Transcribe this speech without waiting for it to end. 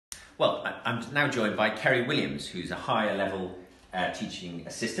Well, I'm now joined by Kerry Williams, who's a higher level teaching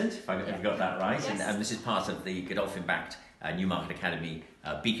assistant, if I've got that right. Yes. And this is part of the Godolphin-backed Newmarket Academy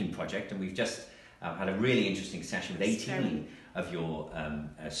Beacon project. And we've just had a really interesting session with 18 of your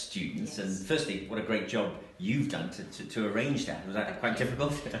students. Yes. And firstly, what a great job you've done to arrange that. Was that quite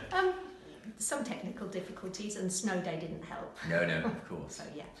difficult? Some technical difficulties, and snow day didn't help. No, of course. So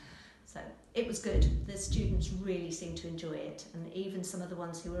yeah, so it was good. The students really seemed to enjoy it, and even some of the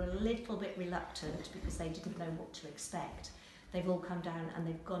ones who were a little bit reluctant because they didn't know what to expect, they've all come down and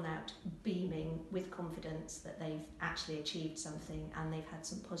they've gone out beaming with confidence that they've actually achieved something, and they've had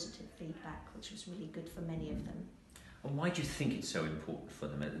some positive feedback, which was really good for many of them. And why do you think it's so important for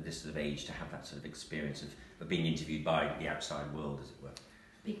them at this sort of age to have that sort of experience of being interviewed by the outside world, as it were?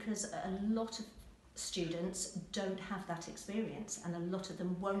 Because a lot of students don't have that experience, and a lot of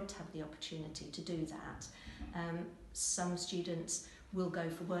them won't have the opportunity to do that. Some students will go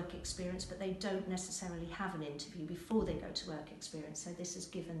for work experience, but they don't necessarily have an interview before they go to work experience. So this has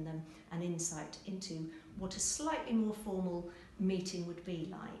given them an insight into what a slightly more formal meeting would be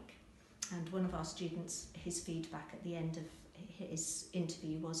like. And one of our students, his feedback at the end of his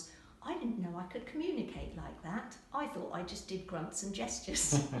interview was, "I didn't know I could communicate like that. I thought I just did grunts and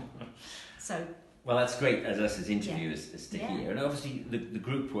gestures." So. Well, that's great as us as interviewers to hear. Yeah. And obviously the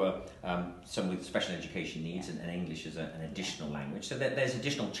group were some with special education needs and English as an additional language. So there's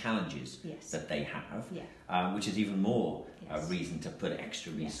additional challenges that they have, which is even more reason to put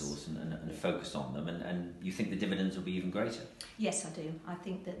extra resource and focus on them. And you think the dividends will be even greater? Yes, I do. I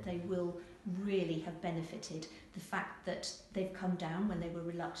think that they will really have benefited. The fact that they've come down when they were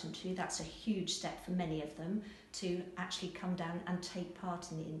reluctant to, that's a huge step for many of them, to actually come down and take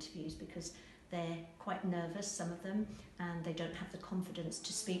part in the interviews, because they're quite nervous, some of them, and they don't have the confidence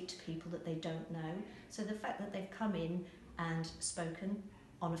to speak to people that they don't know. So the fact that they've come in and spoken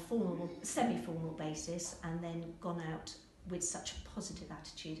on a formal, semi-formal basis and then gone out with such a positive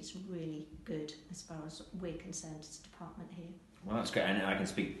attitude is really good as far as we're concerned as a department here. Well, that's great, and I can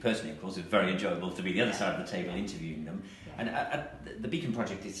speak personally, of course. It's very enjoyable to be the other side of the table interviewing them. And the Beacon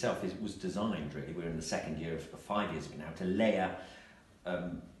project itself was designed, really, we're in the second year of 5 years ago now, to layer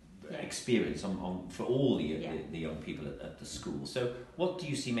experience on for all the young people at the school. So what do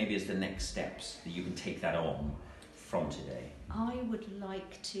you see maybe as the next steps that you can take that on from today? I would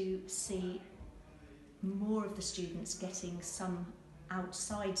like to see more of the students getting some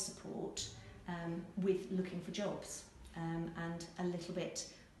outside support with looking for jobs, and a little bit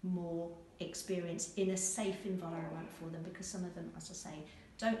more experience in a safe environment for them, because some of them, as I say,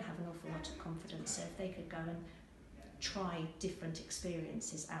 don't have an awful lot of confidence. So if they could go and try different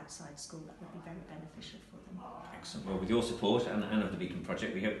experiences outside school, that would be very beneficial for them. Excellent. Well, with your support and of the Beacon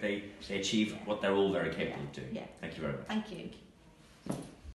project, we hope they achieve what they're all very capable of doing. Yeah. Thank you very much. Thank you.